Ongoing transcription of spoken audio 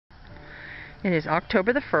It is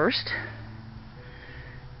October the 1st,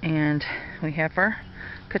 and we have our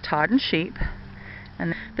Katahdin sheep.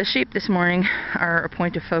 And the sheep this morning are a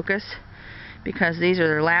point of focus because these are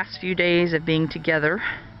their last few days of being together.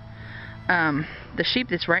 The sheep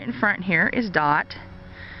that's right in front here is Dot,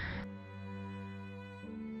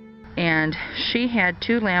 and she had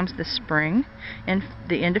 2 lambs this spring in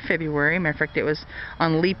the end of February. Matter of fact, it was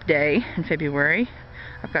on Leap Day in February.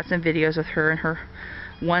 I've got some videos with her and her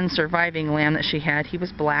one surviving lamb that she had. He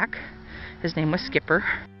was black. His name was Skipper.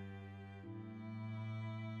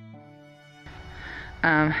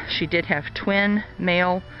 She did have twin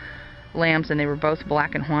male lambs, and they were both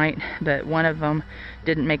black and white, but one of them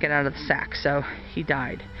didn't make it out of the sack, so he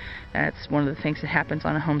died. That's one of the things that happens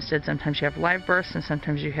on a homestead. Sometimes you have live births and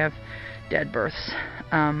sometimes you have dead births.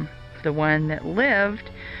 The one that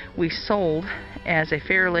lived, we sold as a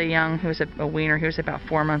fairly young, who was a weaner, he was about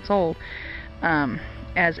 4 months old,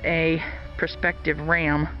 as a prospective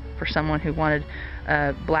ram for someone who wanted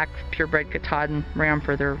a black purebred Katahdin ram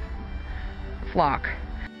for their flock.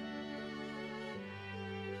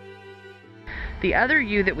 The other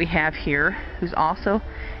ewe that we have here, who's also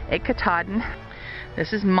a Katahdin,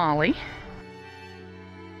 this is Molly.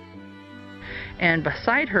 And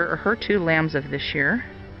beside her are her 2 lambs of this year.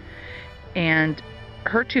 And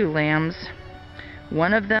her 2 lambs,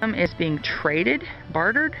 one of them is being traded,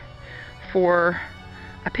 bartered, for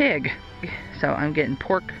a pig. So I'm getting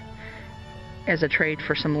pork as a trade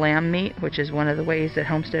for some lamb meat, which is one of the ways that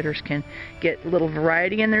homesteaders can get a little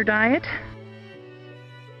variety in their diet.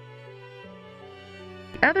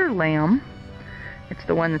 The other lamb, it's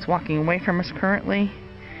the one that's walking away from us currently,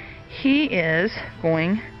 he is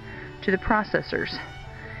going to the processors.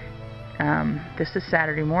 This is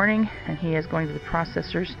Saturday morning, and he is going to the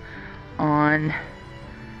processors on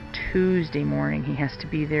Tuesday morning. He has to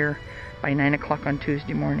be there by 9 o'clock on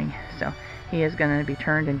Tuesday morning. So he is going to be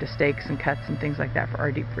turned into steaks and cuts and things like that for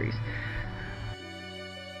our deep freeze.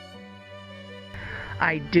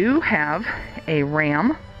 I do have a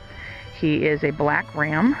ram. He is a black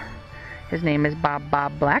ram. His name is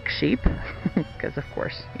Bob Black Sheep, because of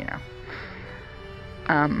course, you know.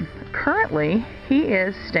 Currently, he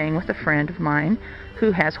is staying with a friend of mine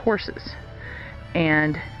who has horses,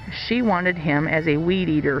 and she wanted him as a weed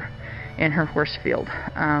eater in her horse field.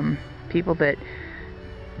 People that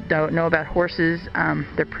don't know about horses,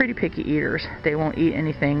 they're pretty picky eaters. They won't eat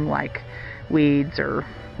anything like weeds, or,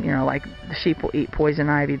 you know, like the sheep will eat poison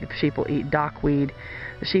ivy, the sheep will eat dockweed,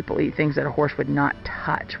 the sheep will eat things that a horse would not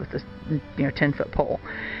touch with a 10-foot pole.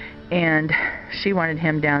 And she wanted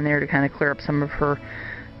him down there to kind of clear up some of her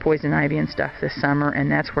poison ivy and stuff this summer,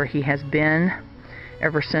 and that's where he has been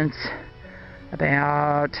ever since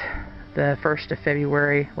about the 1st of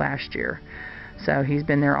February last year. So he's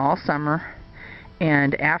been there all summer,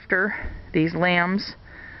 and after these lambs,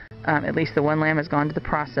 at least the one lamb has gone to the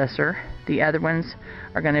processor. The other ones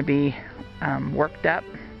are going to be worked up.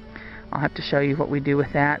 I'll have to show you what we do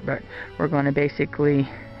with that, but we're going to basically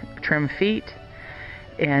trim feet,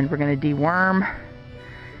 and we're going to deworm.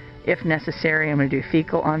 If necessary, I'm going to do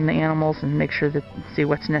fecal on the animals and make sure that, see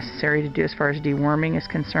what's necessary to do as far as deworming is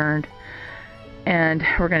concerned. And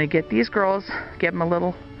we're going to get these girls, give them a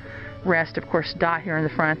little rest. Of course, Dot here in the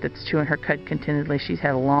front that's chewing her cud contentedly, she's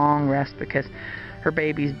had a long rest because her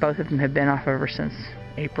babies, both of them, have been off ever since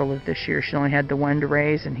April of this year. She only had the one to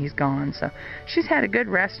raise, and he's gone. So she's had a good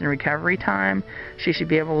rest and recovery time. She should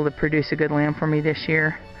be able to produce a good lamb for me this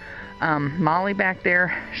year. Molly back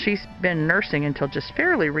there, she's been nursing until just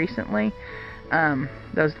fairly recently.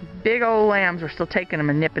 Those big old lambs, we're still taking them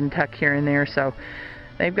a nip and tuck here and there, so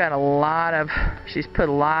they've got a lot of, she's put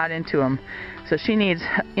a lot into them. So she needs,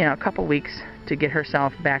 a couple weeks to get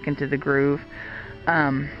herself back into the groove.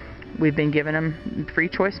 We've been giving them free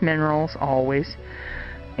choice minerals always.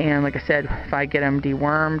 And like I said, if I get them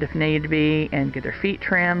dewormed if need be, and get their feet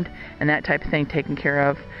trimmed and that type of thing taken care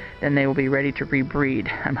of, then they will be ready to rebreed.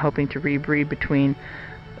 I'm hoping to rebreed between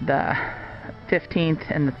the 15th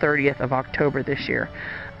and the 30th of October this year.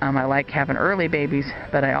 I like having early babies,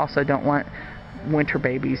 but I also don't want winter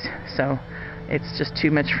babies, so it's just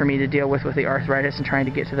too much for me to deal with the arthritis and trying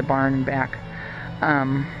to get to the barn and back.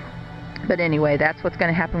 But anyway, that's what's going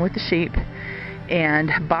to happen with the sheep.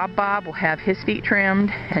 And Bob will have his feet trimmed,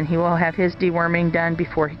 and he will have his deworming done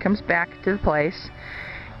before he comes back to the place.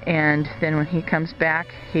 And then when he comes back,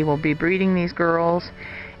 he will be breeding these girls,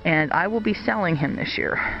 and I will be selling him this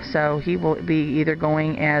year. So he will be either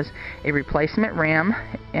going as a replacement ram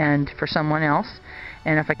and for someone else,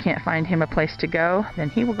 and if I can't find him a place to go, then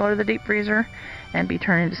he will go to the deep freezer and be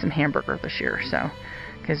turned into some hamburger this year. So,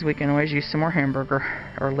 because we can always use some more hamburger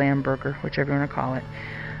or lamb burger, whichever you want to call it.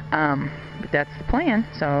 But that's the plan,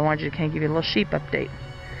 so I wanted to kind of give you a little sheep update.